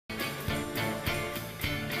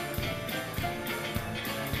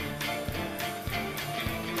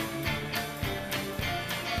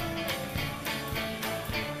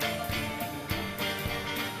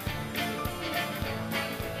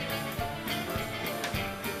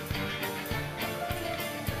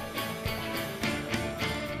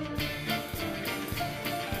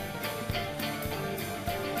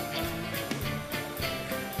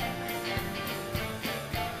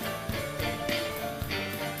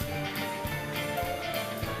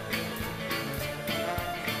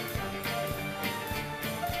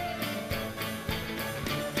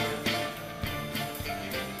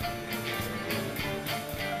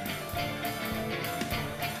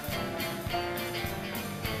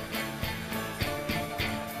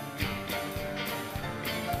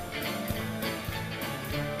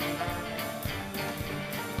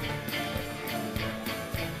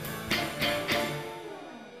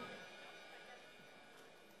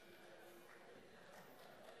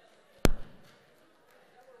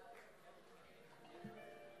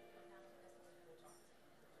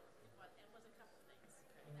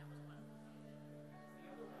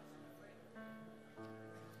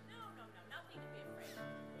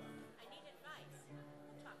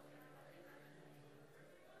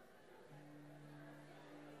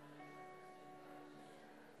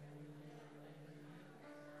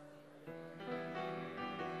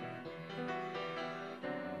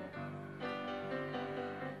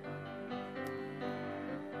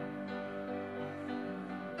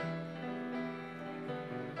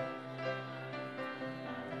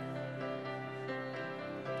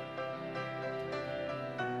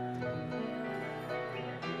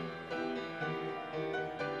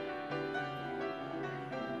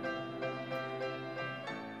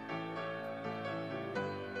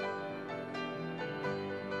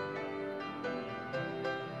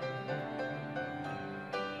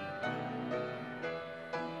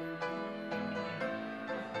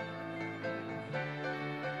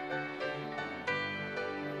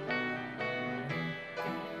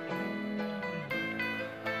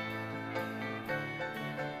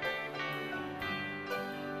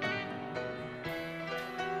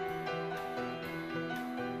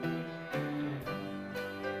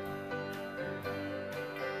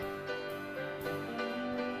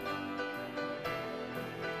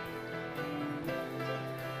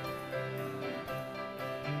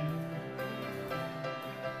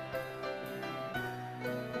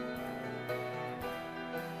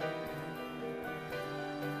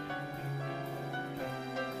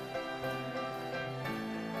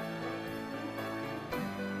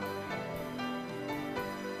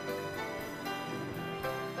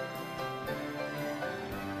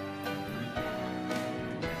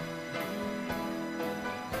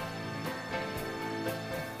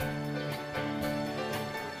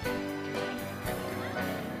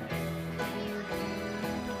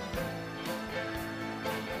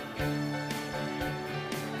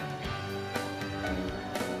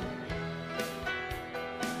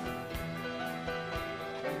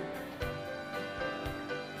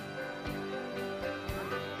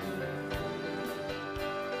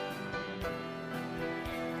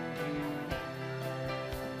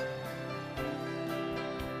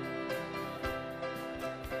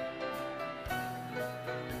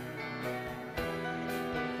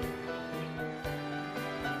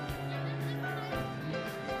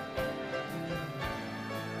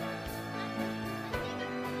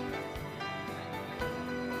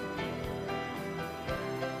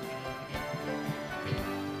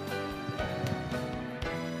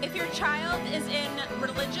your child is in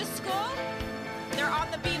religious school, they're on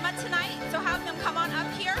the Bima tonight, so have them come on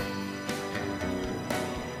up here.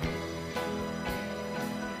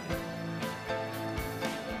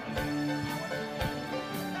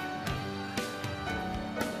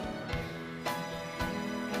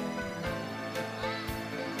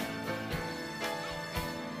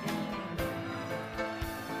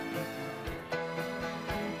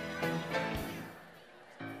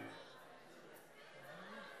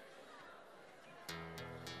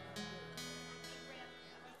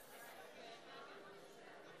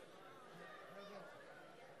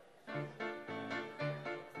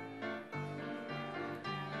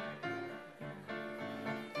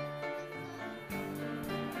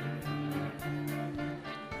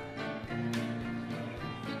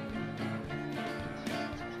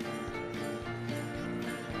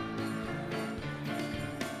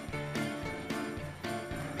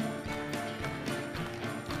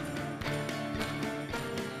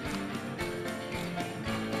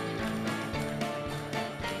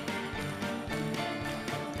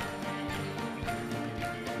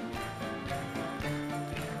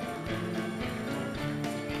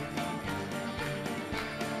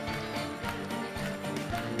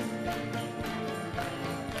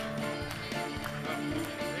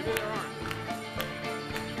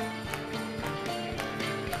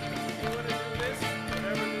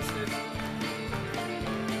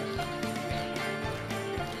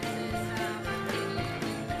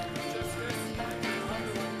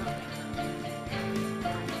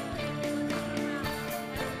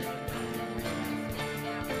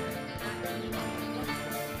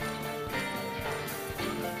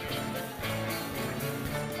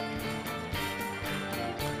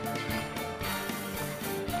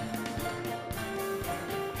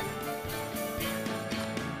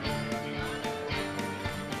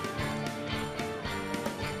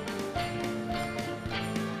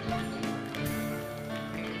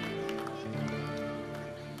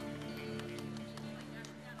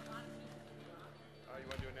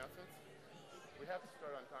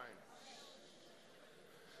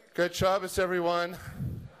 Good Shabbos, everyone.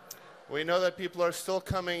 We know that people are still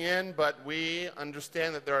coming in, but we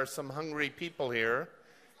understand that there are some hungry people here,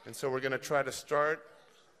 and so we're going to try to start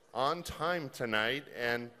on time tonight.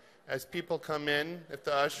 And as people come in, if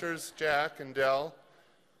the ushers, Jack and Dell,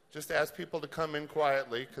 just ask people to come in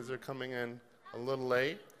quietly because they're coming in a little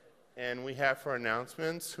late. And we have for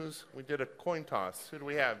announcements, we did a coin toss. Who do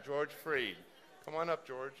we have? George Freed. Come on up,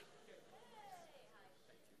 George.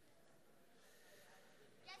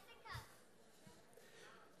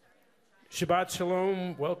 Shabbat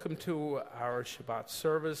Shalom. Welcome to our Shabbat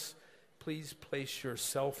service. Please place your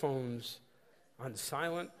cell phones on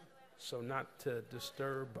silent so not to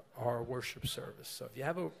disturb our worship service. So if you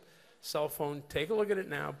have a cell phone, take a look at it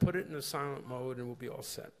now, put it in the silent mode, and we'll be all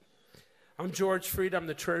set. I'm George Freed. I'm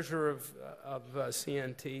the treasurer of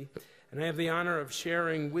CNT, and I have the honor of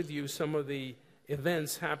sharing with you some of the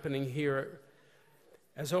events happening here.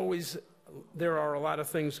 As always, there are a lot of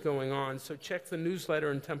things going on, so check the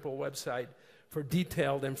newsletter and temple website for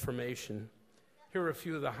detailed information. Here are a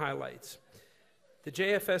few of the highlights. The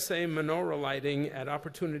JFSA menorah lighting at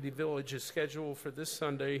Opportunity Village is scheduled for this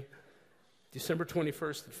Sunday, December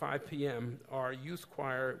 21st at 5 p.m. Our youth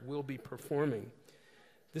choir will be performing.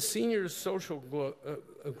 The seniors social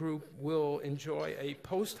group will enjoy a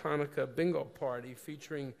post-Hanukkah bingo party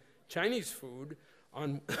featuring Chinese food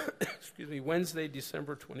on Wednesday,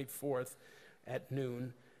 December 24th at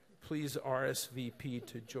noon. Please RSVP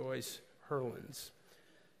to Joyce Herlins.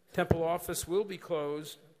 Temple office will be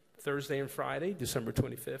closed Thursday and Friday, December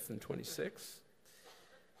 25th and 26th.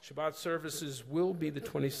 Shabbat services will be the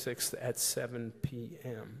 26th at 7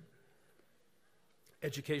 p.m.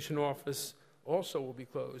 Education office also will be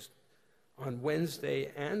closed on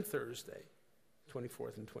Wednesday and Thursday,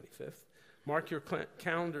 24th and 25th. Mark your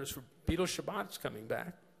calendars for Beetle Shabbat's coming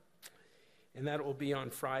back. And that will be on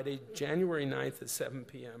Friday, January 9th at 7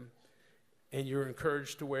 p.m. And you're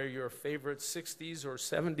encouraged to wear your favorite 60s or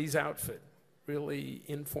 70s outfit. Really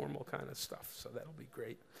informal kind of stuff, so that'll be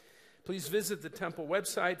great. Please visit the temple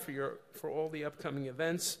website for all the upcoming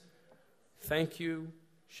events. Thank you.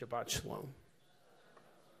 Shabbat Shalom.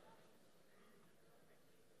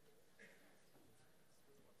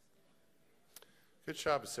 Good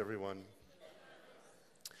Shabbos, everyone.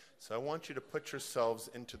 So I want you to put yourselves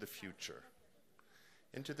into the future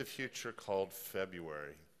called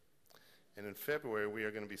February. And in February, we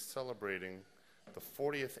are going to be celebrating the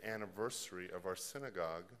 40th anniversary of our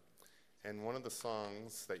synagogue. And one of the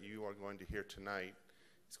songs that you are going to hear tonight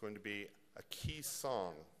is going to be a key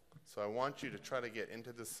song. So I want you to try to get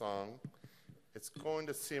into this song it's going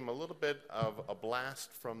to seem a little bit of a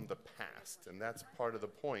blast from the past, and that's part of the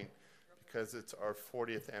point because it's our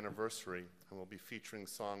 40th anniversary, and we'll be featuring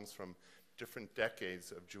songs from different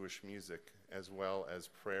decades of Jewish music, as well as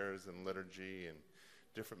prayers and liturgy and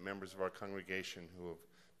different members of our congregation who have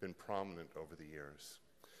been prominent over the years.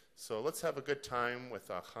 So let's have a good time with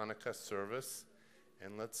our Chanukah service,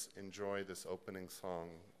 and let's enjoy this opening song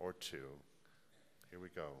or two. Here we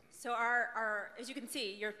go. So as you can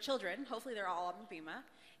see, your children, hopefully they're all on the bima,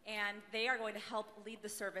 and they are going to help lead the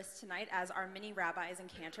service tonight as our mini rabbis and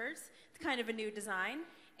cantors. It's kind of a new design,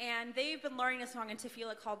 and they've been learning a song in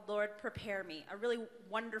tefillah called Lord Prepare Me, a really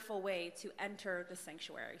wonderful way to enter the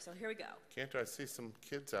sanctuary. So here we go. Cantor, I see some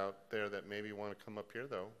kids out there that maybe want to come up here,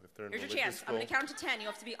 though, if they're in Here's your religious chance. school. I'm going to count to 10. You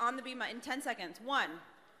have to be on the bima in 10 seconds. 1,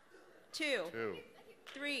 2,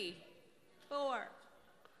 3, 4,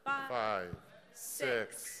 5,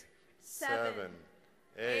 6, 7,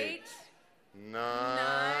 8,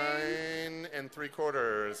 9 and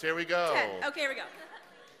 3/4. Here we go. 10. Okay, here we go.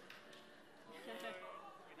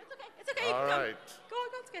 It's okay. All right. Go,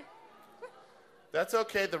 it's okay. That's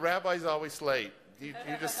okay. The rabbi's always late. You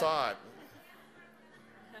just saw it.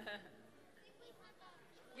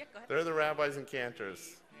 Yeah, go ahead. They're the rabbis and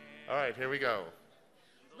cantors. All right, here we go.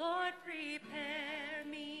 Lord, prepare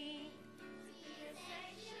me.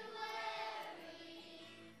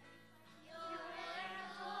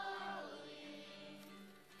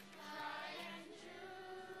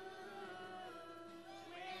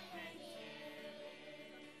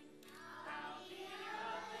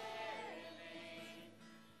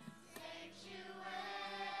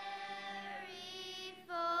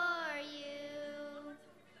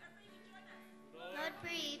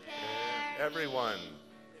 Everyone.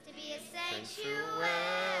 To be a sanctuary,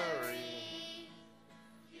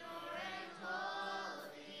 pure and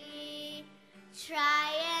holy,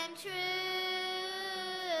 try and true,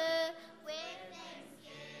 with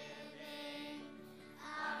thanksgiving,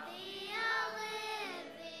 I'll be a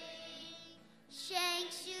living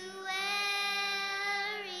sanctuary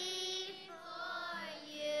for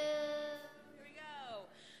you. Here we go.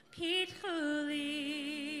 Pitchuli,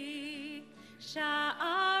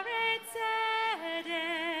 Sha'aret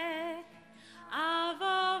Tzedek,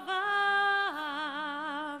 Avovam,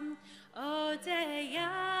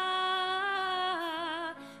 Odeya,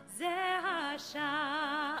 Zeh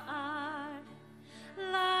Hasha'ar,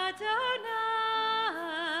 L'Adonai,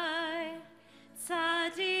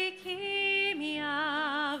 Tzadikim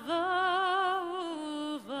Yavovo.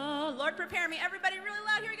 Lord, prepare me. Everybody really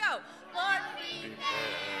loud. Here we go. Lord,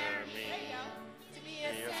 Prepare me there you go. To be a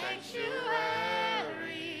sanctuary,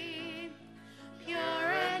 pure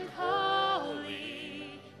and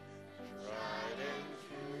holy, tried and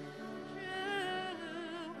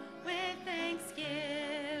true, with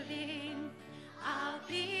thanksgiving, I'll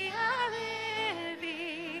be a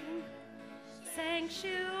living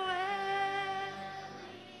sanctuary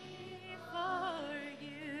for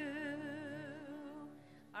you.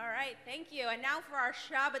 All right, thank you. And now for our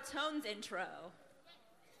Shabbatones intro.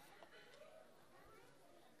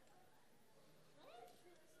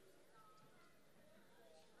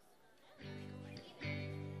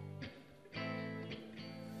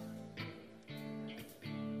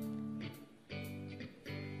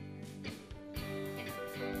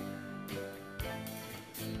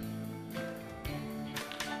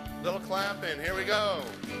 little clapping. Here we go.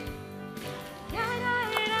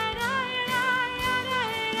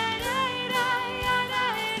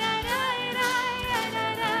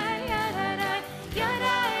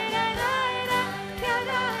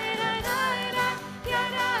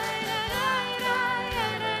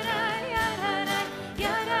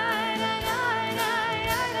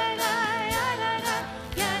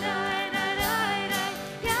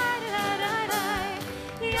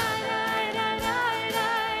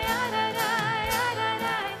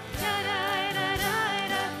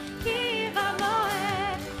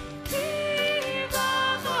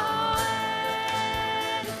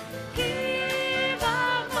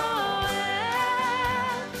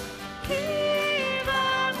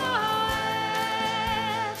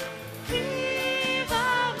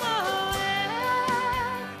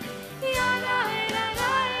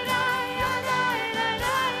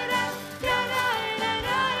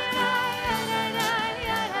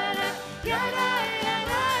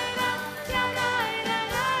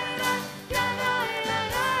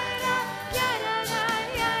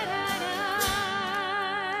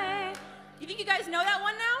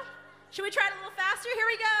 Should we try it a little faster? Here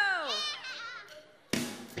we go.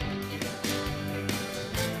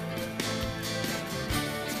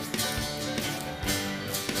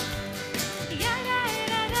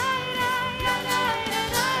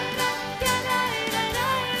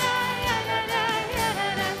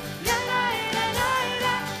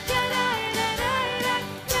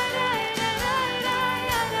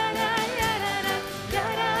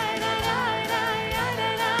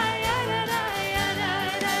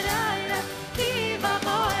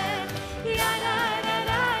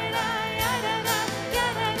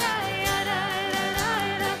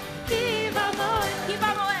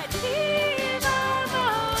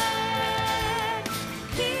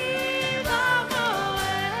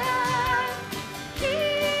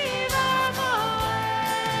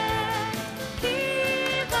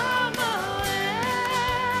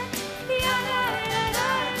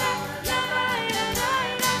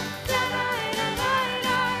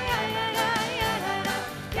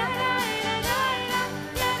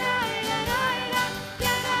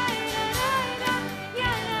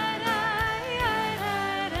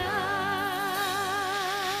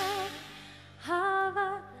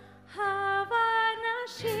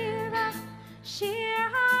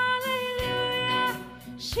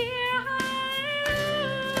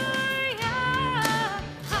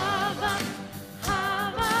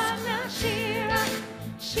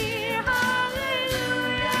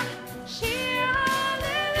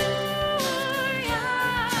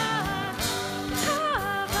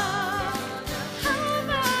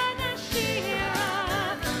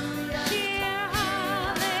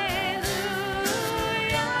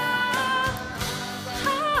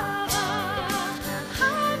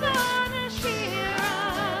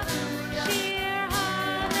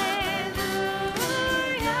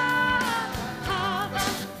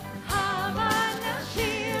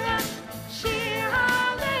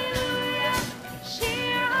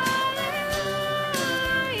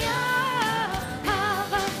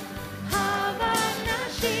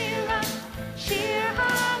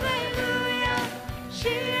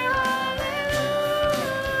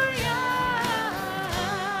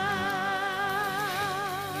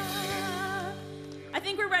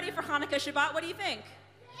 Shabbat? What do you think?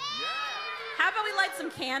 How about we light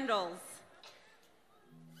some candles?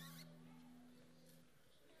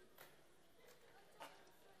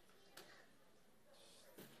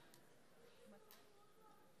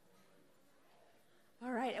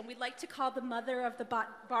 All right, and we'd like to call the mother of the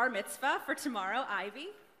bar mitzvah for tomorrow, Ivy.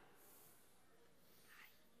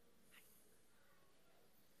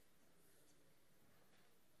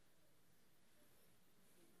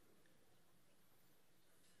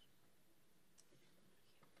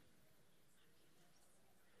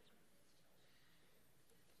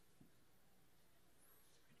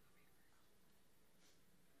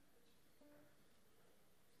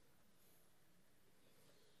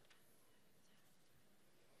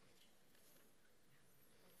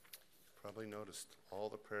 Probably noticed all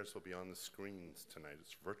the prayers will be on the screens tonight.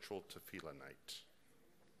 It's virtual tefillah night.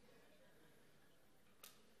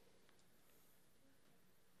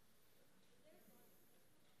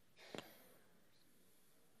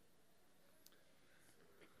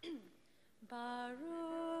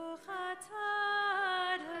 Baruch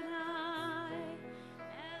atah Adonai,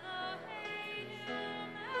 Eloheinu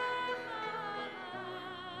melech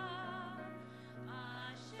haolam,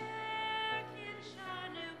 asher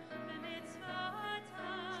kidshanu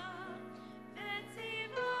b'mitzvotav,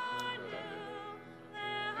 v'tzivanu le'adlik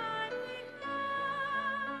ner shel Chanukah.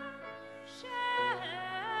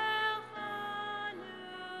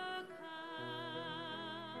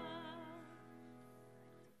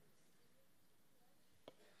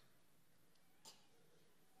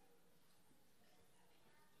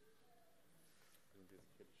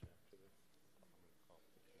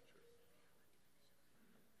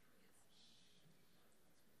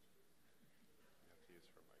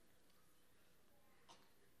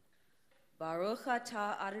 Baruch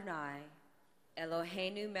atah Adonai,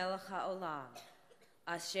 Eloheinu melech haolam,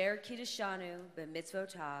 asher kiddushanu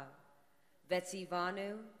b'mitzvotav, v'tzivanu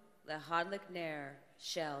lehadlik ner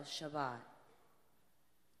shel Shabbat.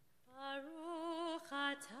 Baruch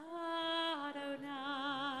atah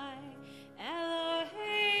Adonai,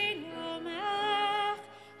 Eloheinu melech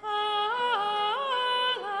haolam,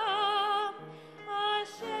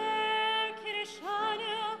 asher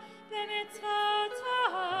kiddushanu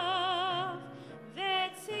b'mitzvotav,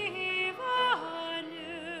 v'tzivanu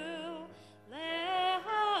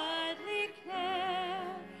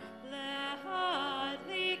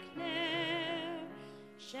lehadlik ner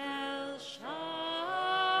shel Shabbat.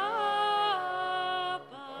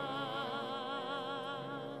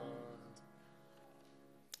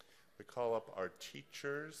 We call up our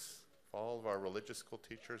teachers. If all of our religious school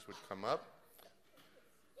teachers would come up.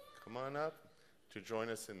 Come on up to join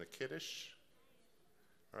us in the Kiddush.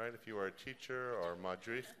 All right, if you are a teacher or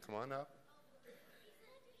madrich, come on up.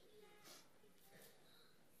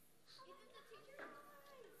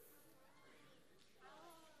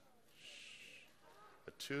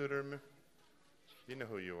 A tutor, you know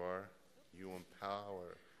who you are. You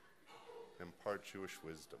empower, impart Jewish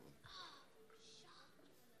wisdom.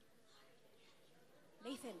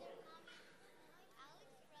 Nathan.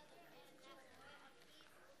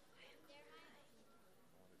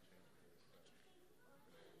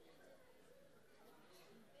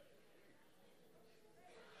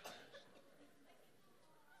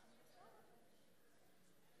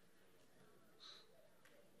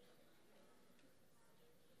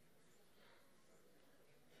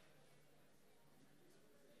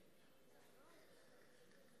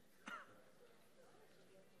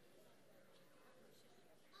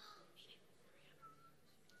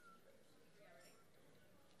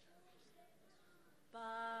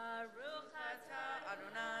 Baruch atah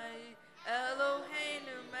Adonai,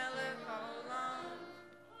 Eloheinu melech haolam,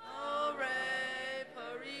 orei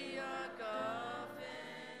pari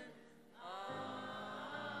hagafen.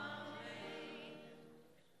 Amen.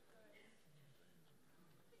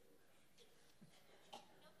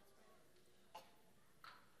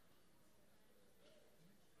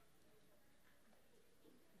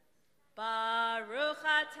 Baruch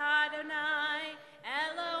atah Adonai,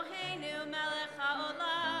 Eloheinu melech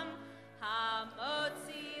haolam,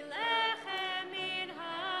 hamotzi lechem min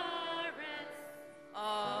haaretz.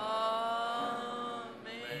 Amen.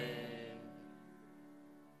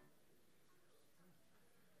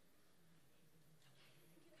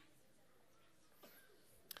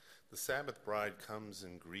 The Sabbath bride comes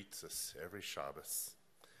and greets us every Shabbos.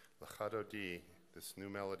 L'chadodi, this new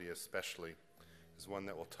melody especially, is one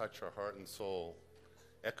that will touch our heart and soul,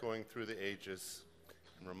 echoing through the ages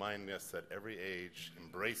and reminding us that every age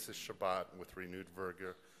embraces Shabbat with renewed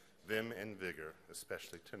vim and vigor,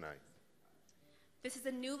 especially tonight. This is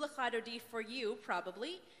a new Lechadodi for you,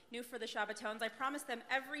 probably, new for the Shabbatones. I promised them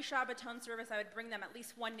every Shabbaton service I would bring them at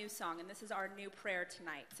least one new song, and this is our new prayer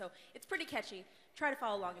tonight. So it's pretty catchy. Try to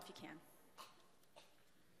follow along if you can.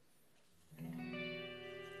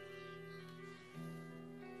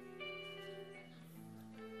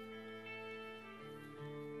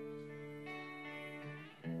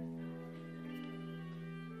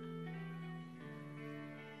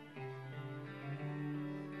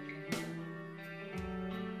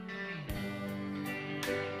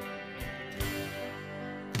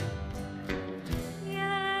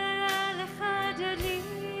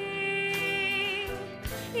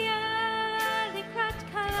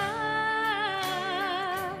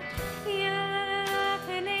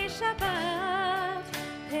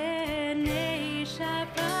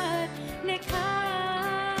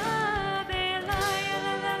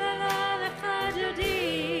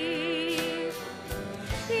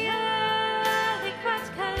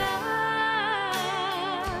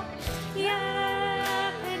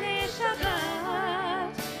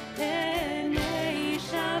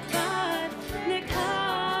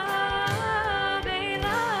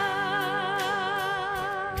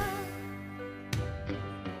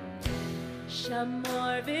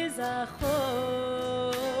 Shamor v'zachor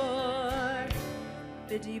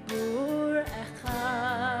b'dibur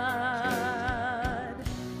echad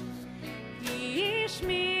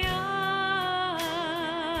yishmi'anu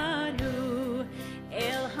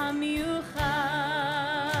el hamyuchad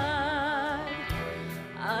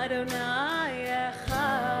Adonai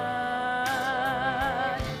echad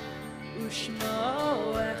u'shmo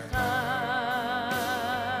echad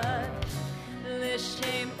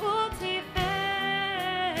l'shem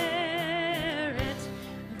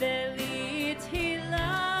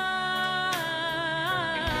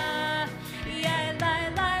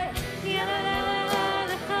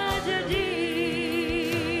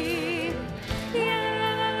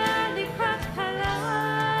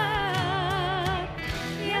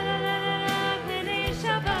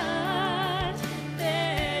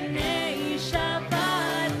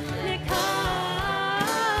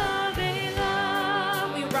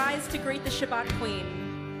Shabbat Queen.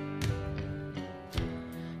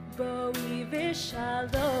 Boi v'shalom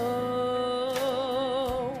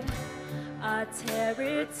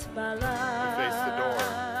ateretz bala Face the door.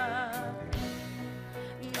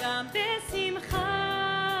 Gam b'simcha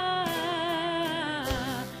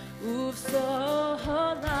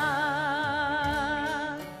uv'sohola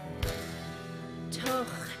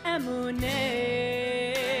toch emunei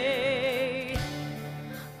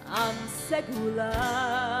am segula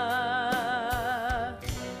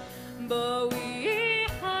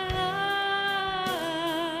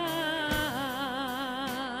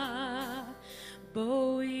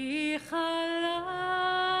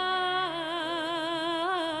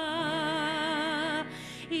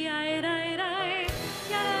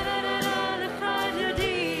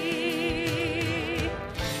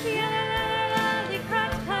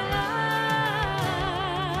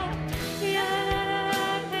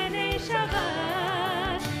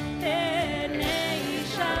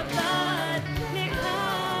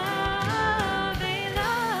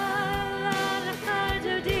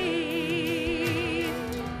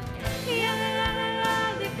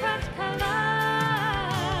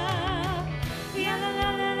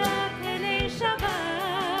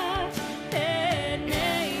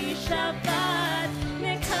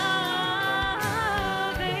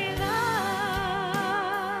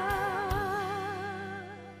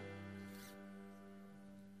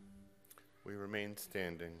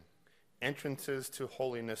Standing. Entrances to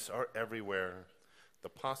holiness are everywhere. The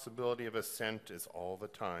possibility of ascent is all the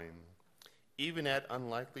time. Even at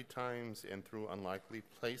unlikely times and through unlikely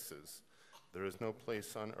places, there is no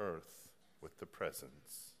place on earth with the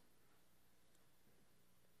presence.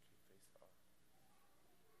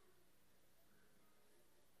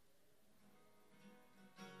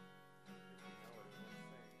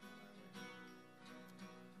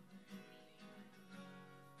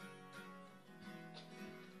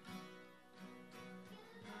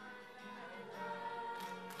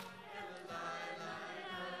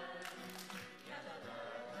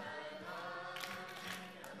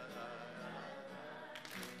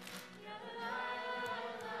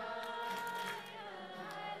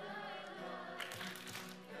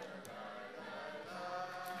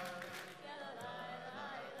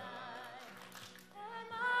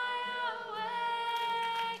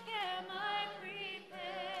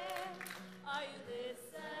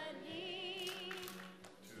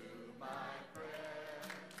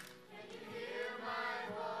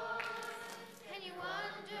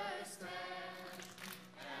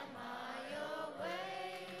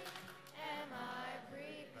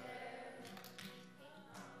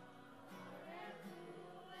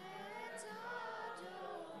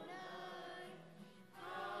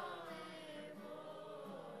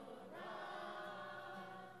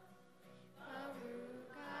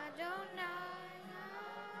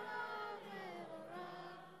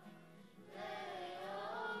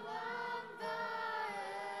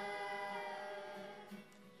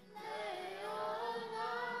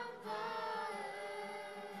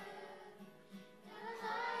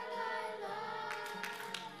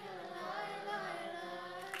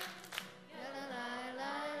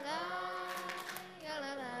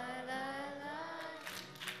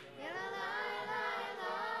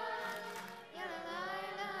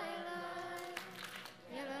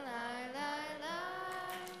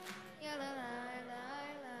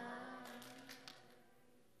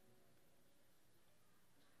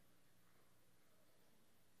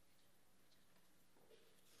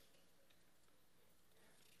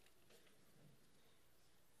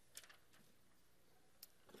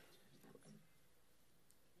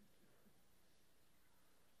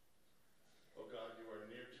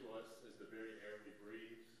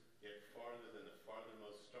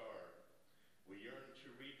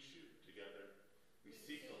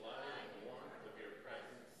 seek the light and warmth of your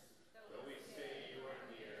presence. Though we say you are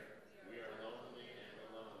near, we are lonely and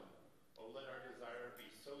alone. Oh, let our desire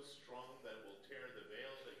be so strong that it will tear the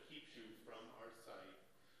veil that keeps you from our sight.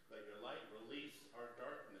 Let your light release our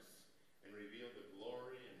darkness and reveal the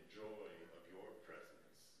glory and joy of your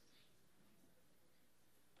presence.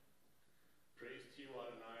 Praise to you,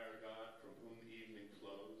 Adonai, our God, from whom the evening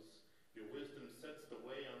flows. Your wisdom sets the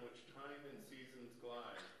way on which time and seasons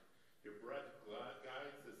glide. Your breath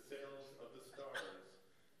guides the sails of the stars.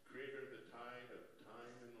 Creator of the tide of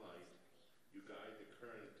time and light, you guide the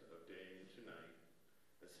current of day into night.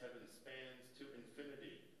 As heaven spans to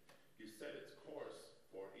infinity, you set its course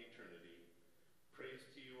for eternity. Praise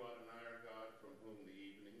to you, Adonai, our God, from whom the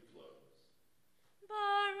evening flows.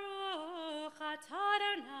 Baruch atah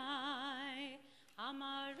Adonai,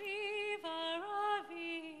 Amari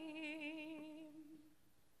v'Aravim.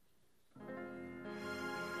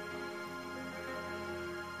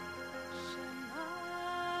 Shema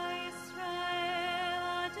Yisrael,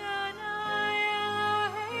 Adonai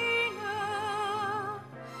Eloheinu,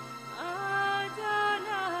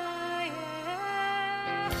 Adonai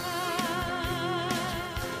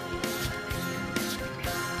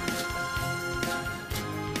Echad.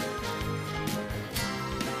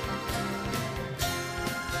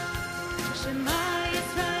 Shema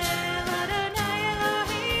Yisrael, Adonai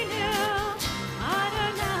Eloheinu,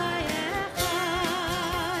 Adonai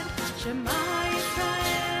Echad. Shema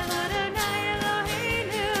Yisrael, Adonai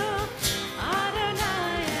Eloheinu,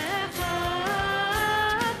 Adonai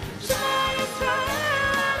Echad. Shema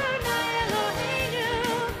Yisrael, Adonai Eloheinu,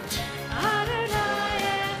 Adonai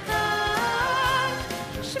Echad.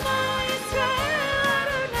 Shema Yisrael,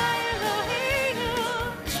 Adonai Eloheinu,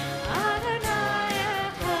 Adonai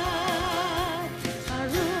Echad.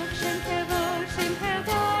 Baruch Shem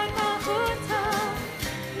Kevod Malchuto,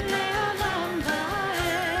 Le'olam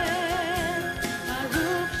Va'ed.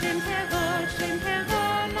 Baruch Shem Kevod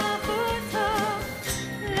Malchuto,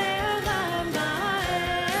 Le'olam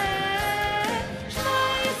Va'ed. Shema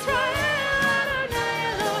Yisrael, Adonai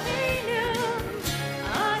Eloheinu,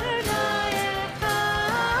 Adonai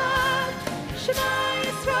Echad. Shema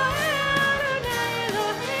Yisrael, Adonai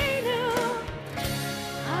Eloheinu,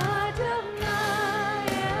 Adonai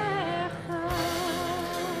Echad.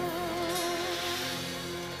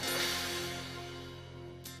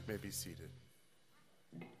 May be seated.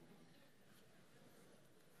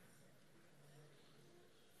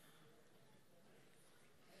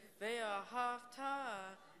 ואהבת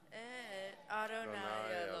את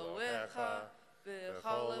אדוני אלוהיך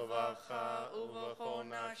בכל לבבך ובכל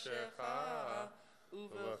נפשך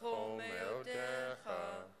ובכל מאודך,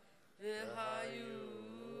 והיו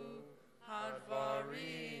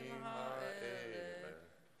הדברים האלה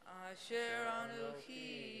אשר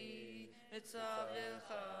אנוכי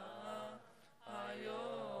מצווך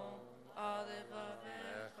היום על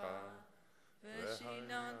לבביך,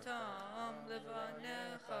 ושיננתם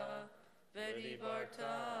לבניך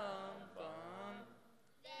ודיברתם בם,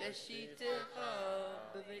 בשיתך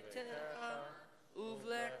בביתך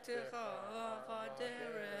ובלכתך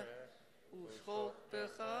בדרך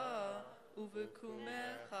ושכבך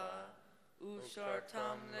ובקומך,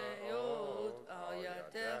 ושרתם להיות על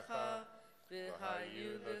ידיך,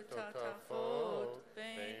 והיו לטפטפות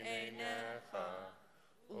בין עיניך,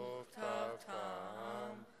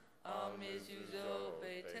 וכתבתם על מזוזות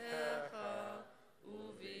ביתך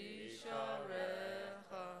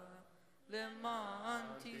ובשעריך, למען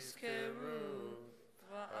תזכרו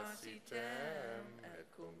ועשיתם את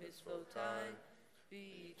כל מצוותי,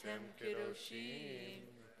 והייתם קדושים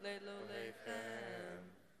לאלוהיכם.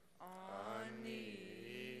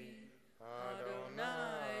 אני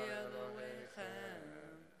אדוני אלוהיכם,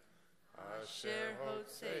 אשר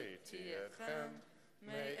הוצאתי אתכם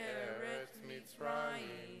מארץ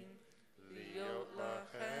מצרים, להיות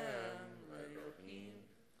לכם לאלוהים.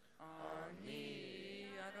 אני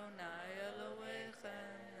אדוני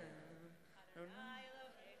אלוהיכם. אדוני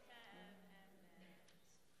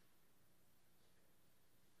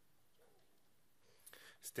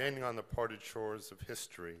Standing on the parted shores of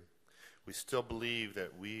history, we still believe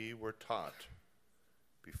that we were taught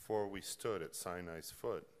before we stood at Sinai's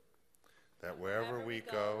foot, that wherever we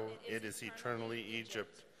go, it is eternally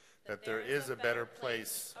Egypt, that there is a better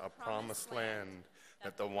place, a promised land,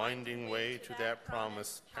 that the winding way to that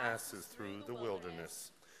promise passes through the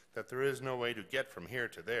wilderness, that there is no way to get from here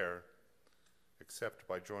to there except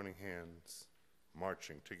by joining hands,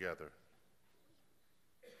 marching together.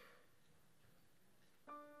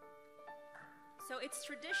 So it's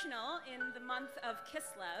traditional in the month of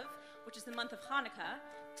Kislev, which is the month of Hanukkah,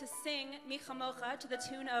 to sing Mi Chamocha to the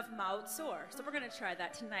tune of Ma'ot Tzor. So we're going to try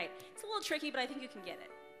that tonight. It's a little tricky, but I think you can get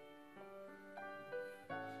it.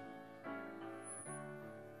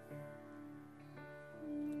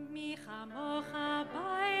 Mi chamocha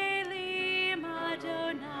bailim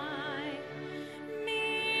Adonai,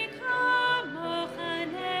 mi chamocha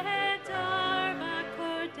nehedar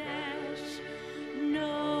b'kodesh,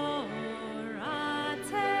 nora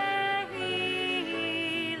tehilot,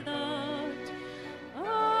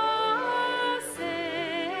 osef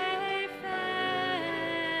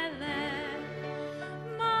elef,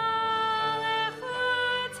 malechutecha.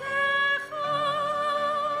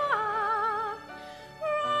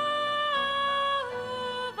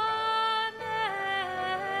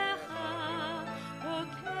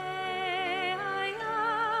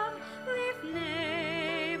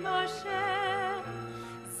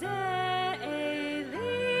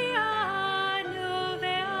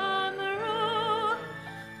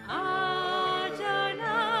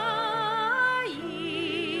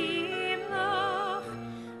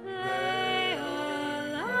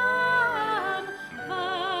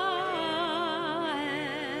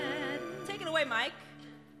 Take it away, Mike.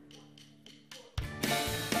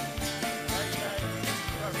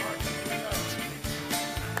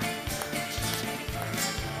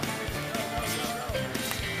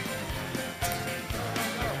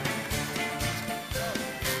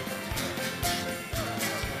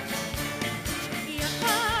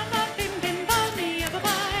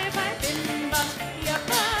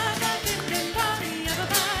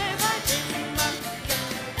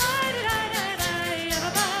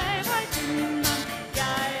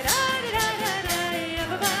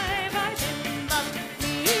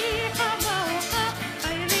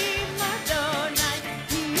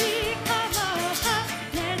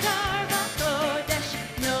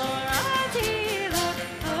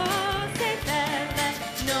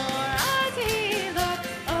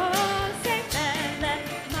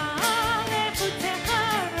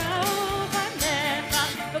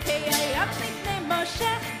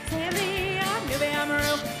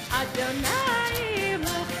 Adonai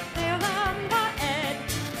loch leolam ba'ed,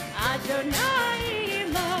 Adonai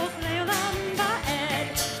loch leolam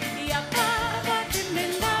ba'ed. Yabba bim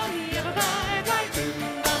bim bam, yabba bye bim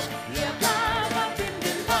bam, yabba bim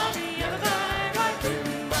bim bam, yabba bye bim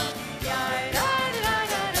bam, ya da da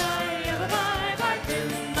da da, yabba bye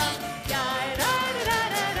bim bam, ya da da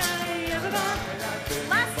da da, yabba.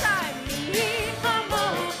 Last time, mi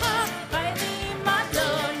chamocha bailim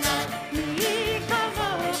Adonai, mi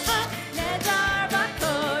chamocha nedar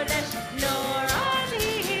b'kodesh, nora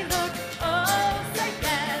tehilot, osei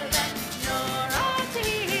velech, nora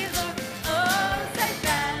tehilot, osei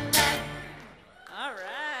velech. All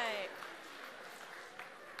right.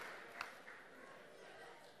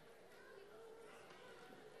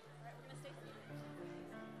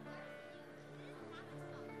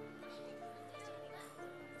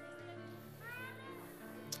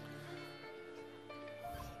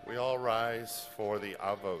 We all rise for the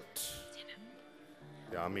Avot,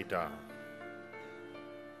 the Amidah.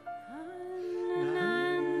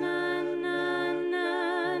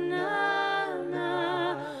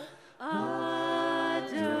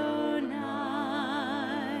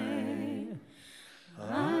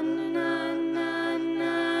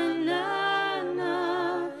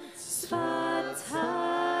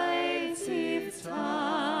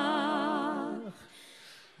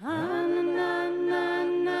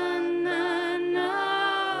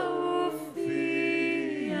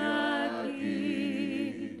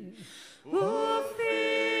 Ufi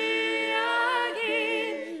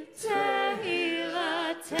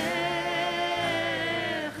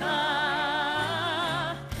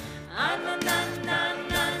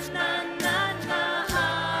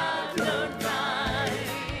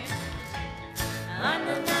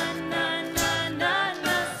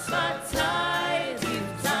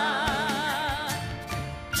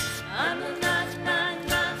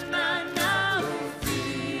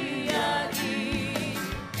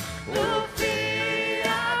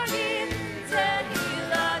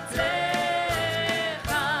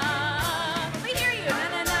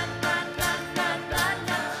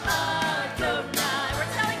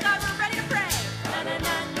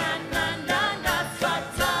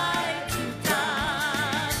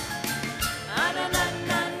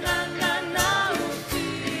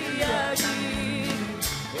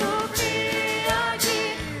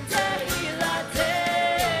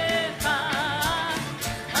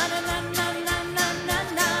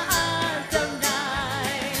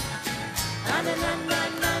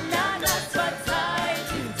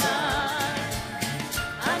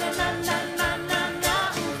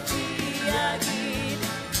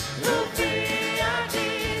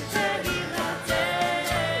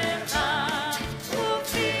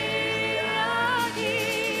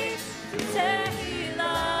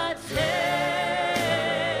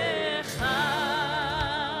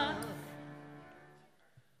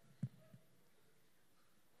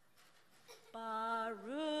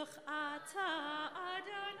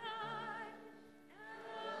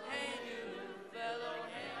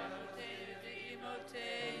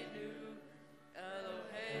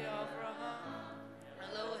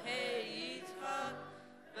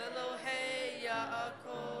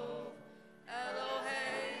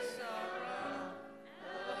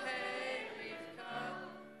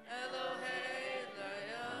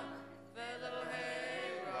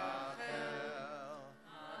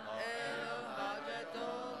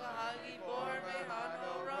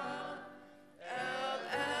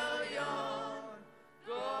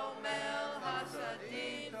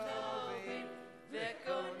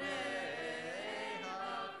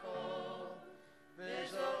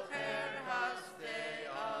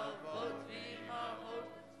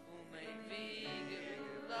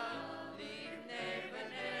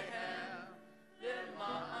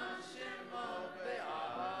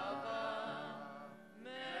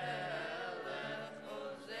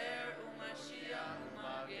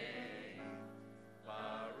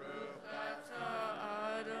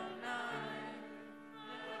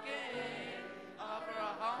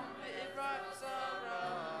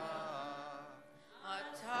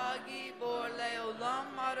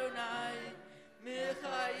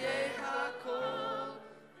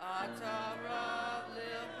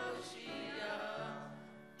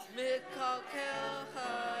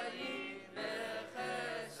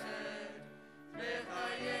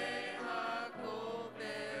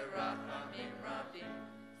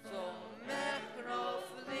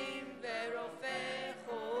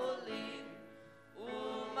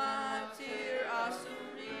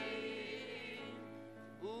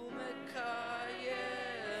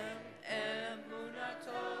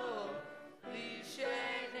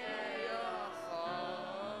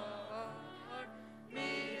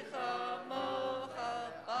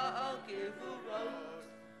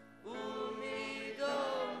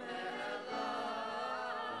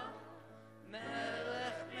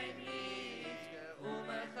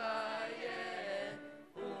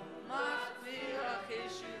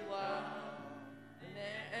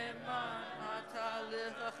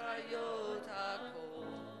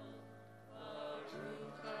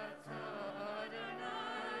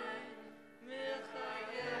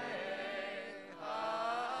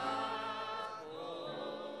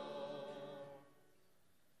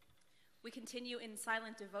continue in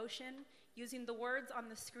silent devotion, using the words on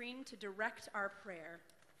the screen to direct our prayer.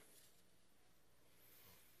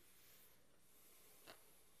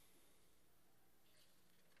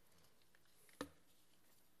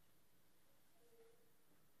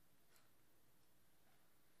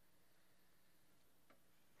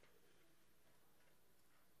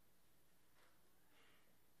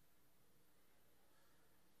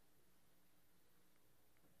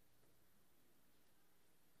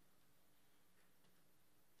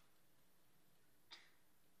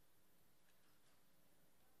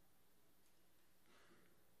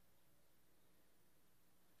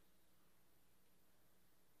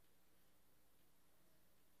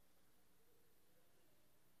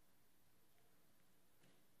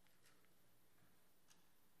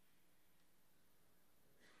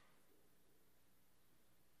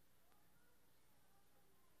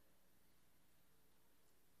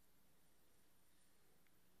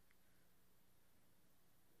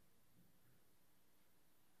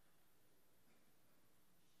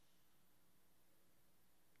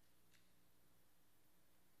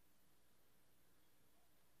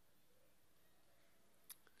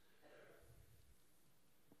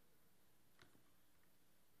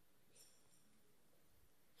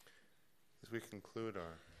 As we conclude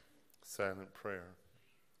our silent prayer,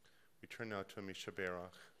 we turn now to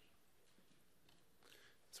Mishaberach.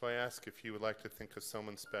 So I ask if you would like to think of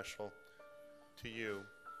someone special to you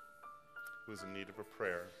who is in need of a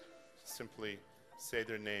prayer. Simply say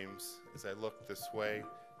their names. As I look this way,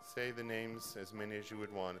 say the names, as many as you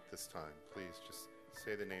would want at this time. Please just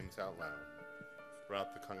say the names out loud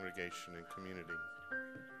throughout the congregation and community.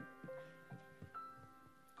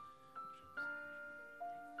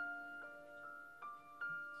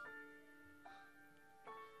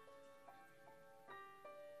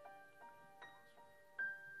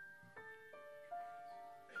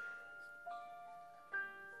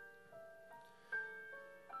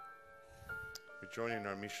 We join in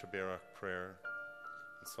our Mishaberach prayer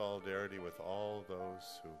in solidarity with all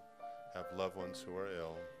those who have loved ones who are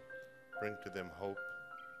ill. Bring to them hope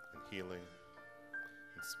and healing,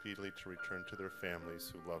 and speedily to return to their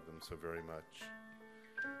families who love them so very much.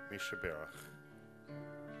 Mishaberach.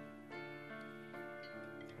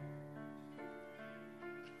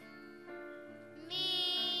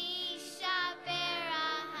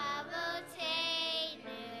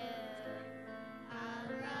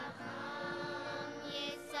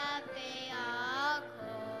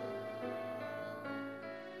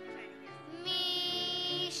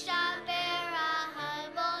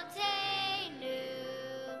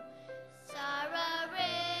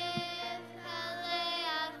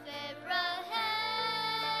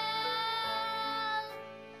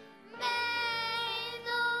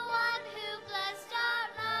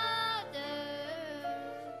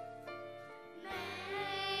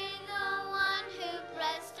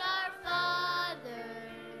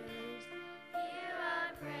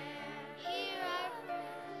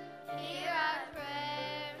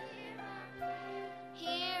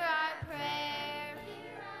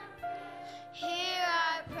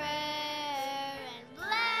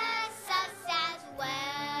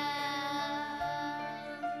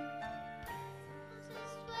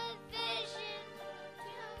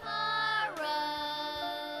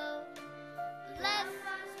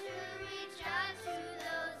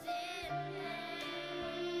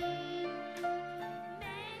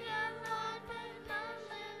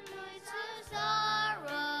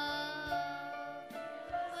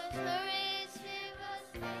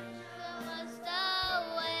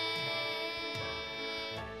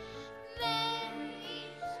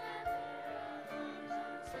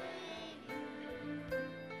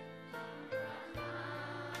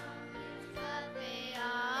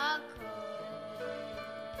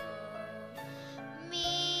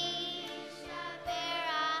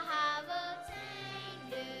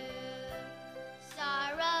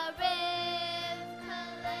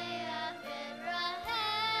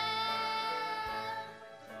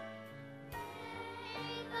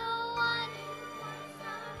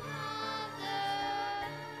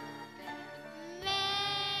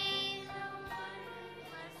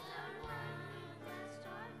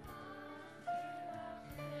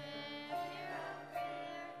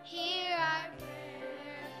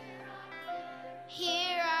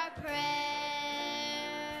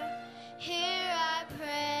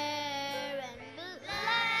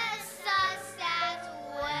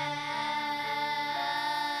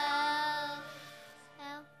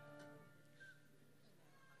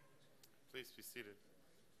 Please be seated.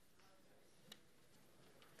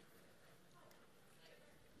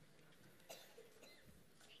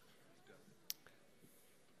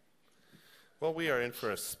 Well, we are in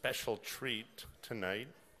for a special treat tonight.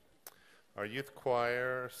 Our youth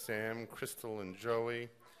choir, Sam, Crystal, and Joey,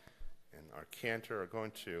 and our cantor are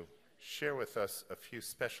going to share with us a few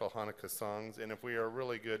special Hanukkah songs, and if we are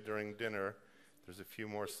really good during dinner, there's a few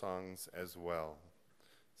more songs as well.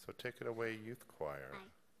 So take it away, youth choir. Aye.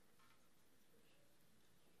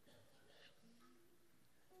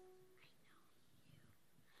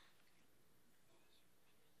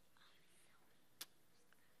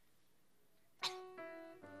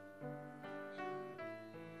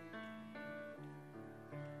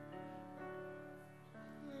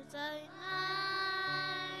 So nice,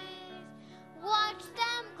 watch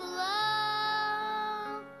them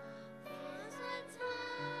glow. It's a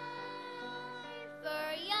time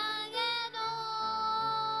for young and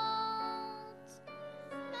old.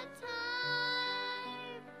 The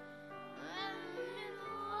time and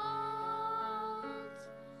old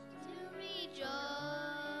to rejoice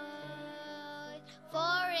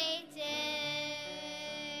for 8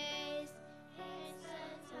 days. It's a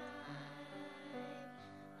time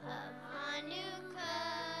of Chanukah,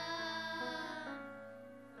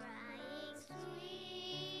 frying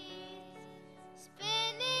sweets,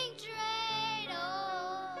 spinning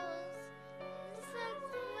dreidels. It's the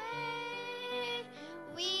way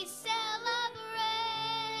we celebrate.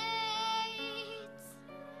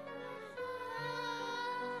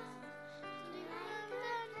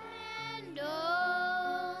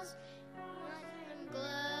 Candles, watch them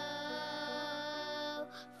glow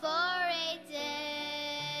for 8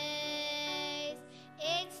 days.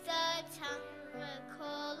 It's the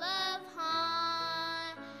miracle of Chanukah.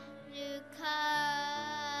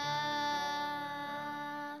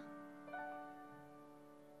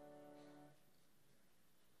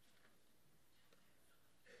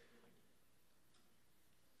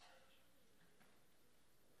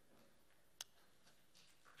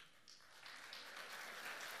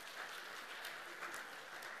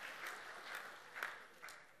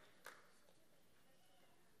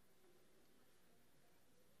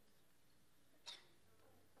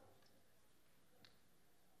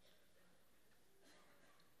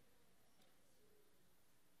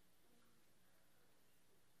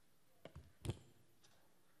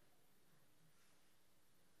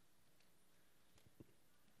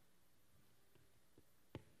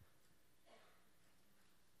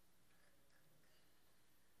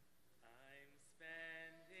 I'm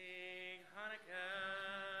spending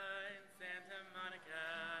Hanukkah in Santa Monica,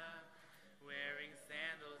 wearing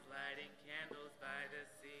sandals, lighting candles by the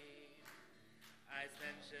sea. I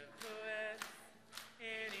spend Shavuos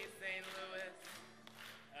in East St. Louis,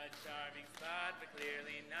 a charming spot, but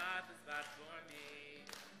clearly not the spot for me.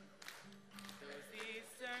 Those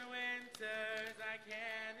eastern winters, I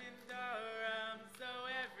can't endure 'em, so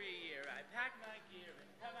every year I pack my gear and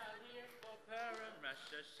come out here for Purim, Rosh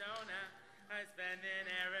Hashanah, I spend in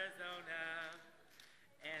Arizona,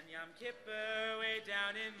 and Yom Kippur way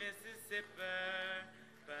down in Mississippi.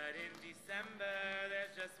 But in December,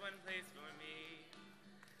 there's just one place for me.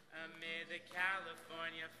 Amid the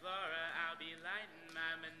California flora, I'll be lighting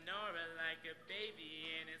my menorah like a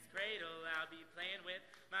baby in his cradle. I'll be playing with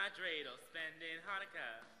my dreidel, spending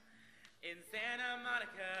Hanukkah in Santa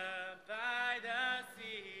Monica by the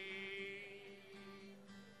sea.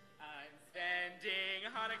 I'm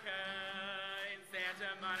spending Hanukkah in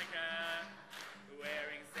Santa Monica,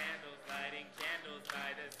 wearing sandals, lighting candles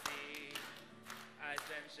by the sea. I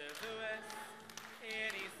spend Shavuos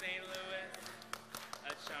in East St. Louis,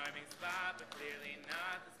 a charming spot, but clearly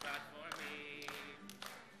not the spot for me.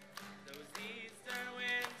 Those eastern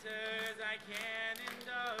winters, I can't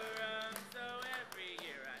endure 'em, so every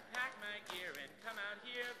year I pack my gear and come out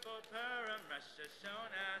here for Purim, Rosh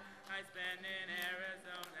Hashanah, I spend in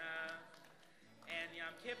Arizona, and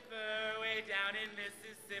Yom Kippur way down in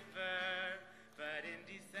Mississippi. But in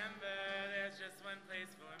December, there's just one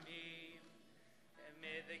place for me.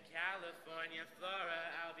 Amid the California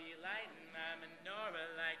flora, I'll be lighting my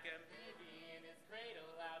menorah like a baby in his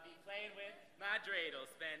cradle. I'll be playing with my dreidel,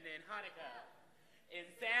 spending Hanukkah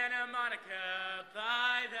in Santa Monica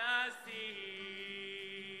by the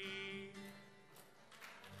sea.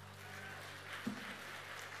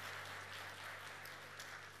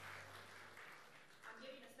 I'm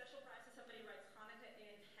giving a special prize to somebody who writes Hanukkah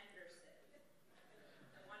in Henderson.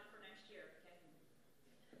 I want it for next year. Okay.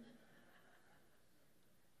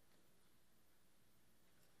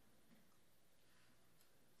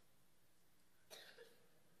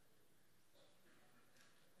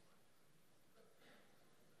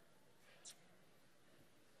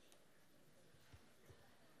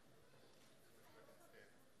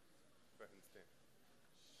 Go ahead and stand.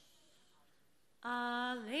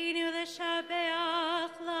 Aleinu l'shabbat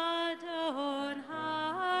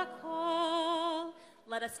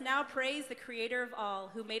Let us now praise the Creator of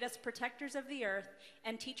all, who made us protectors of the earth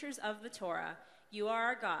and teachers of the Torah. You are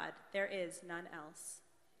our God. There is none else.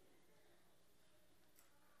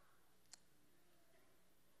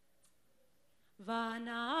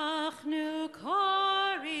 ואנחנו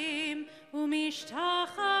קוראים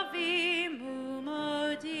ומשתחווים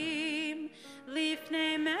ומודים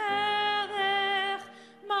לפני מלך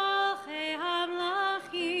מלכי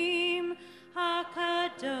המלכים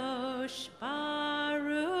הקדוש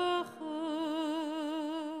ברוך הוא.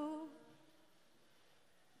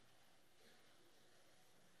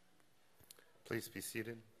 Please be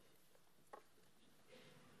seated.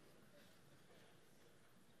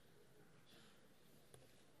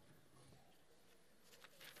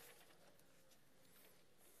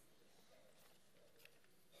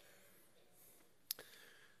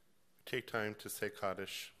 Take time to say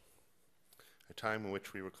Kaddish, a time in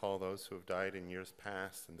which we recall those who have died in years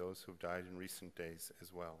past and those who have died in recent days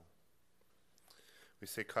as well. We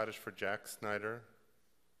say Kaddish for Jack Snyder,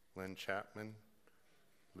 Len Chapman,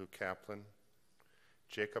 Lou Kaplan,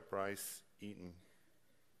 Jacob Rice Eaton,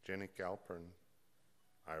 Jenny Galpern,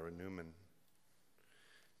 Ira Newman.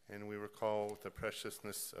 And we recall with the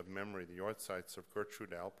preciousness of memory the Yortzites of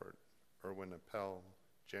Gertrude Alpert, Erwin Appel,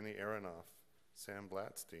 Jenny Aronoff, Sam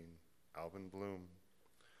Blatstein, Alvin Bloom,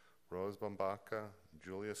 Rose Bombaka,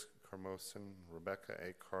 Julius Carmosin, Rebecca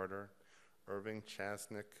A. Carter, Irving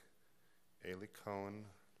Chasnick, Ailey Cohen,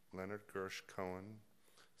 Leonard Gersh Cohen,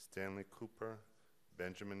 Stanley Cooper,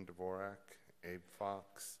 Benjamin Dvorak, Abe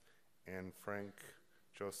Fox, Anne Frank,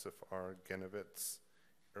 Joseph R. Genovitz,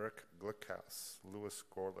 Eric Glickhouse, Louis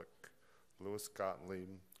Gorlick, Louis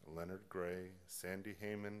Gottlieb, Leonard Gray, Sandy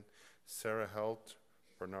Heyman, Sarah Helt,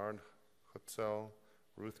 Bernard Hutzel,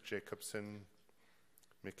 Ruth Jacobson,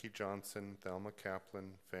 Mickey Johnson, Thelma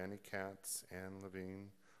Kaplan, Fanny Katz, Ann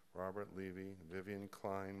Levine, Robert Levy, Vivian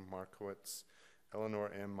Klein, Markowitz,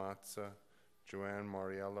 Eleanor M. Matza, Joanne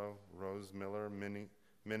Mariello, Rose Miller,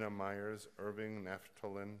 Minna Myers, Irving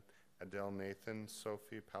Naftolin, Adele Nathan,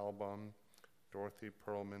 Sophie Palbaum, Dorothy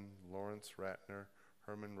Perlman, Lawrence Ratner,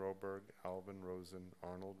 Herman Roberg, Alvin Rosen,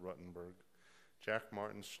 Arnold Ruttenberg, Jack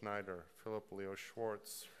Martin Schneider, Philip Leo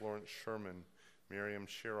Schwartz, Florence Sherman, Miriam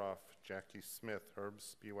Shiroff, Jackie Smith, Herb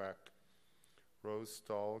Spiewak, Rose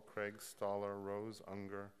Stahl, Craig Staller, Rose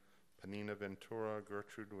Unger, Panina Ventura,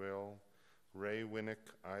 Gertrude Will, Ray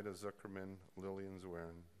Winnick, Ida Zuckerman, Lillian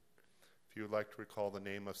Zwerin. If you would like to recall the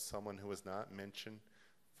name of someone who was not mentioned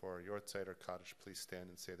for Yortzeit or Kaddish, please stand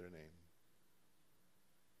and say their name.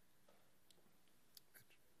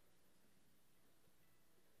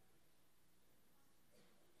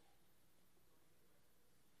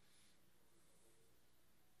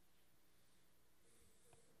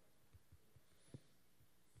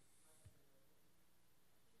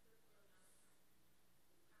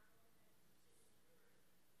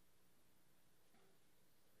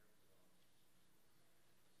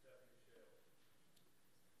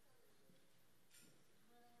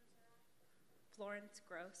 Florence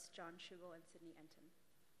Gross, John Schugel, and Sydney Enton.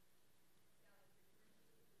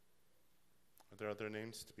 Are there other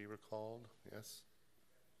names to be recalled? Yes?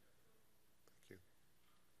 Thank you.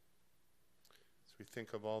 As we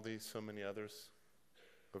think of all these, so many others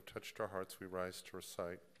who have touched our hearts, we rise to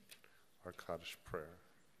recite our Kaddish prayer.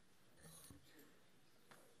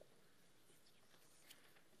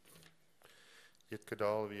 Yit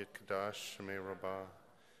Gadol v'yit Kadash Shemei Rabbah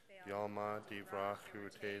Yalma divrach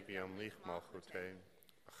yurte v'yamlich malchute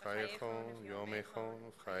Chayechon yomechon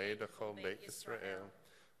v'chayedecho beit Yisrael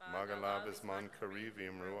Magalav izman kari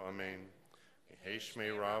v'yimru amen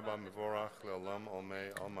Yeheshmei Rabba mivorach le'olam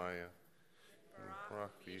olmei almaya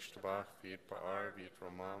Barak v'yishtabach v'yitpa'ar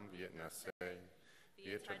v'yitromam v'yitnaseh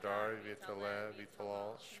V'yitadar v'yitaleh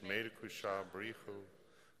v'yitalal Shmei dekusha brichu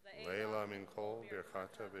Leila min kol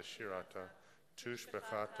birchata v'shirata Tush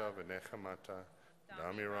bechata v'nechamata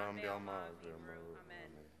Damiram Bialma V'Yamaru.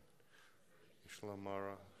 Amen.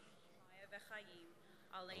 Ishlamara.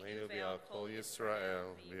 Aleinu V'Al Kol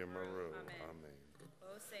Yisrael V'Yamaru. Amen.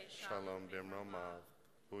 Shalom B'Mromav.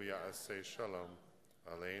 Huya Aseh Shalom.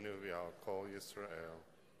 Aleinu V'Al Kol Yisrael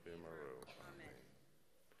V'Yamaru. Amen.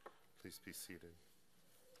 Please be seated.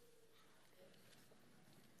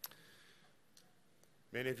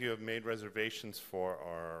 Many of you have made reservations for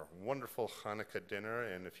our wonderful Hanukkah dinner,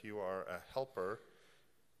 and if you are a helper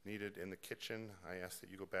needed in the kitchen, I ask that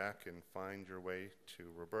you go back and find your way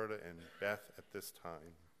to Roberta and Beth at this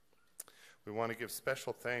time. We want to give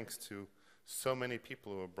special thanks to so many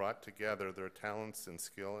people who have brought together their talents and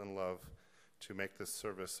skill and love to make this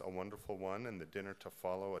service a wonderful one and the dinner to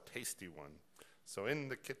follow a tasty one. So in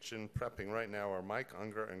the kitchen prepping right now are Mike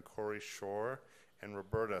Unger and Corey Shore, and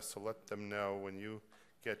Roberta. So let them know when you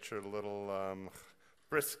get your little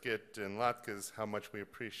brisket and latkes how much we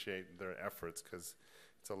appreciate their efforts, because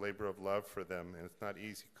it's a labor of love for them, and it's not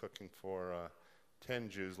easy cooking for 10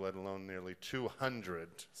 Jews, let alone nearly 200.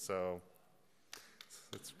 So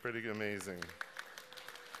it's pretty amazing.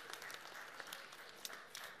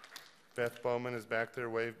 Beth Bowman is back there.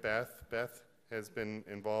 Wave, Beth. Beth has been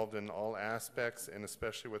involved in all aspects, and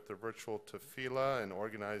especially with the virtual tefillah and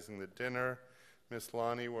organizing the dinner. Miss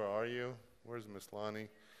Lonnie, where are you? Where's Miss Lonnie?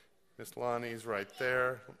 Miss Lonnie's right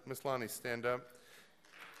there. Miss Lonnie, stand up.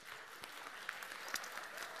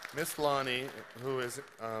 Miss Lonnie, who is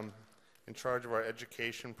in charge of our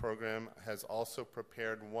education program, has also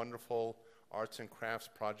prepared wonderful arts and crafts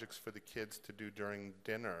projects for the kids to do during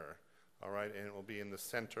dinner. All right, and it will be in the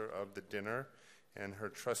center of the dinner. And her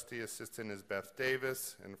trusty assistant is Beth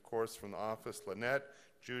Davis, and of course from the office, Lynette,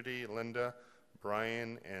 Judy, Linda,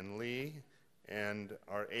 Brian, and Lee, and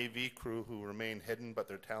our AV crew who remain hidden but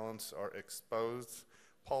their talents are exposed.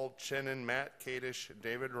 Paul Chinnan, Matt Kadish,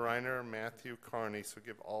 David Reiner, Matthew Carney. So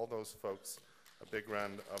give all those folks a big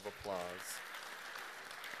round of applause.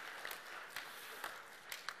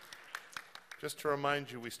 Just to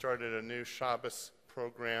remind you, we started a new Shabbos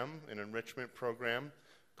program, an enrichment program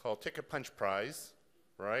called Ticket Punch Prize,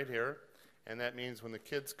 right here. And that means when the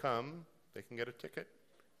kids come, they can get a ticket.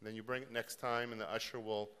 And then you bring it next time, and the usher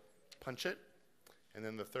will punch it. And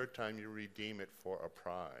then the third time, you redeem it for a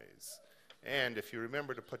prize. And if you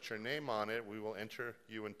remember to put your name on it, we will enter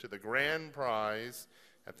you into the grand prize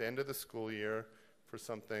at the end of the school year for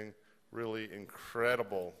something really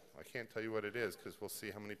incredible. I can't tell you what it is because we'll see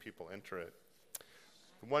how many people enter it.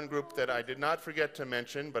 One group that I did not forget to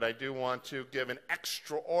mention, but I do want to give an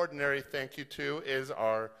extraordinary thank you to, is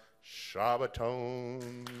our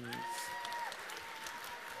Shabbatones.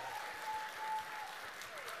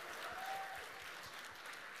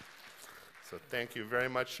 So thank you very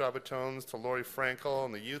much, Shabbatones, to Lori Frankel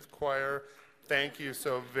and the youth choir. Thank you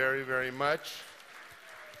so very, very much.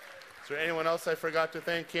 Is there anyone else I forgot to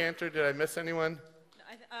thank, Cantor? Did I miss anyone?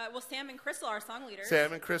 Well, Sam and Crystal are song leaders.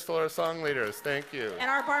 Sam and Crystal are song leaders. Thank you. And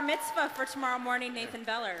our bar mitzvah for tomorrow morning, Nathan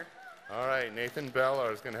Beller. All right, Nathan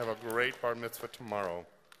Beller is going to have a great bar mitzvah tomorrow.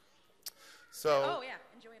 So, Oh, yeah,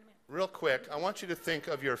 enjoy in a minute. real quick, I want you to think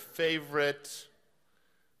of your favorite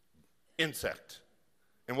insect.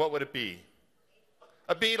 And what would it be?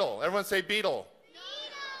 A beetle. Everyone say beetle.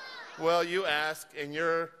 Beetle. Well, you ask, and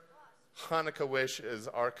your Hanukkah wish is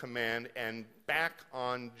our command. And back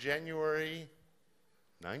on January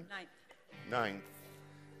 9th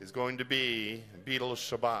is going to be Beatles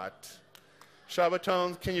Shabbat.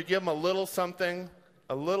 Shabbatones, can you give them a little something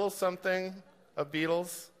of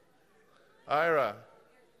Beatles? Ira,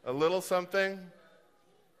 a little something?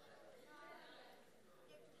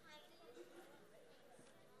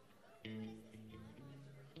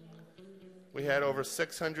 We had over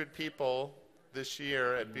 600 people this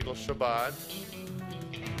year at Beatles Shabbat.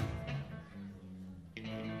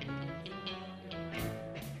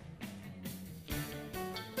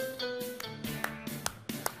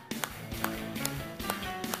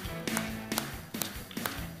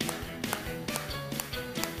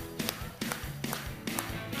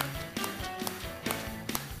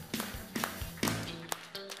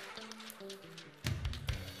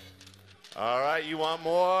 All right, you want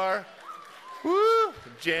more? Woo!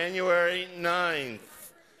 January 9th.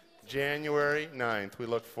 January 9th. We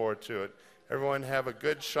look forward to it. Everyone have a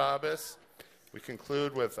good Shabbos. We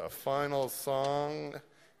conclude with a final song,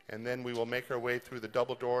 and then we will make our way through the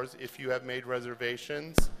double doors if you have made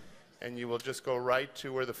reservations, and you will just go right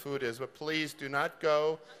to where the food is. But please do not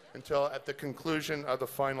go until at the conclusion of the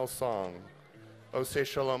final song. Oseh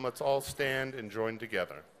Shalom. Let's all stand and join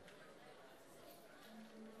together.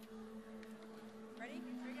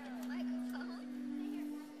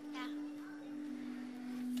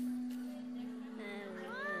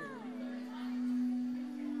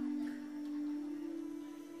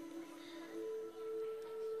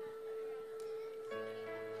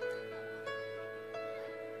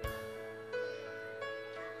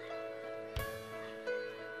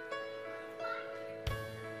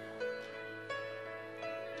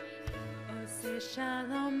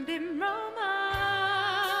 Shalom bimroma,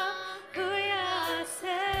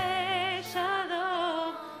 huyaseh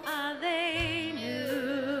shalom aleinu.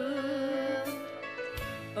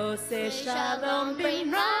 Oseh shalom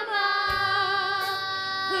bimroma,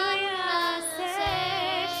 huyaseh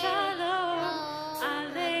shalom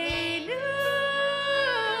aleinu.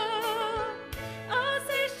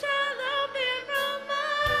 Oseh shalom bimroma,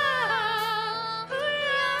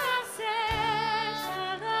 huyaseh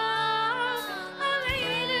shalom.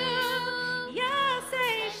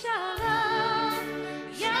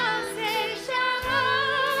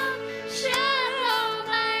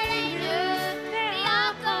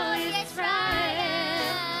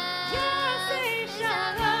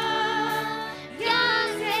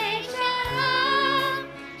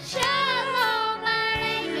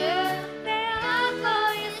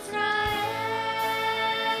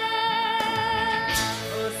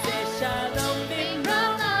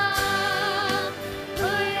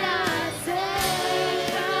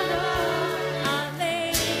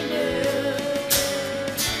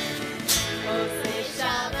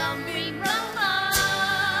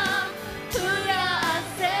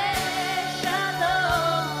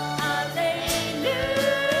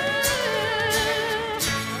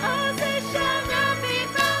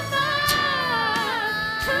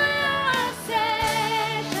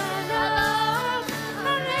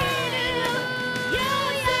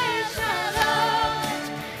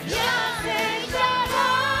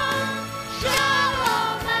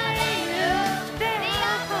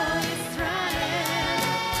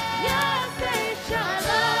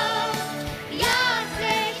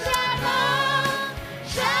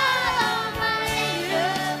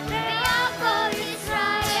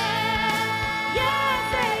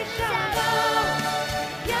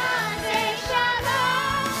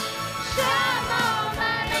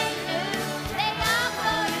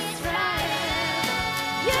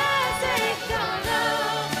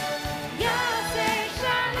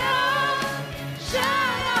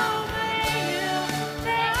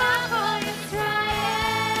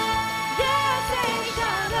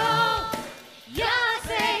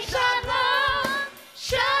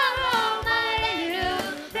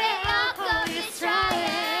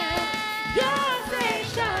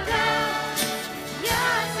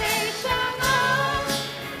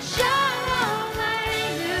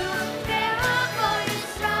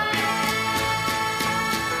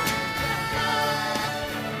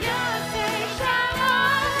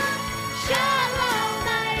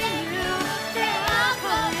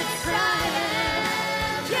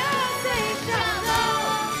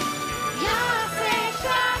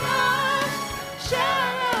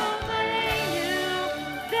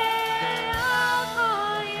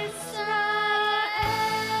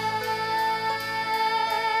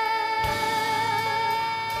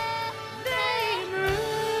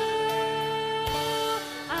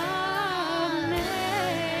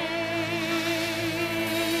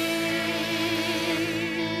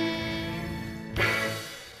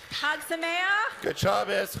 Sameach. Good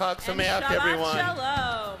Shabbos, Chag And Sameach, Shabbat everyone. Shalom.